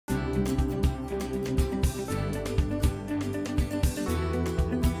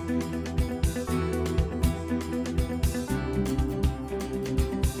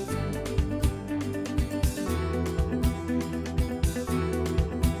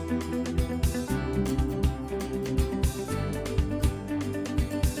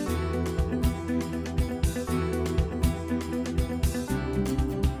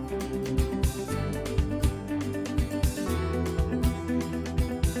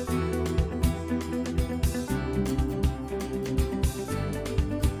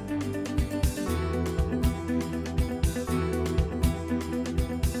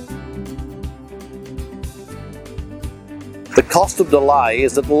The cost of delay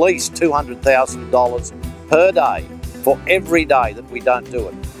is at least $200,000 per day for every day that we don't do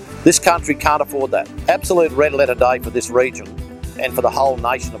it. This country can't afford that. Absolute red letter day for this region and for the whole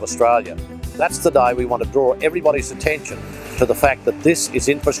nation of Australia. That's the day we want to draw everybody's attention to the fact that this is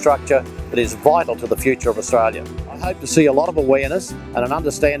infrastructure that is vital to the future of Australia. I hope to see a lot of awareness and an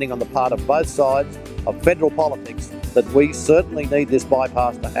understanding on the part of both sides of federal politics that we certainly need this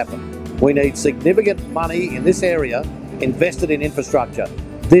bypass to happen. We need significant money in this area invested in infrastructure.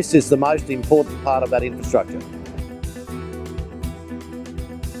 This is the most important part of that infrastructure.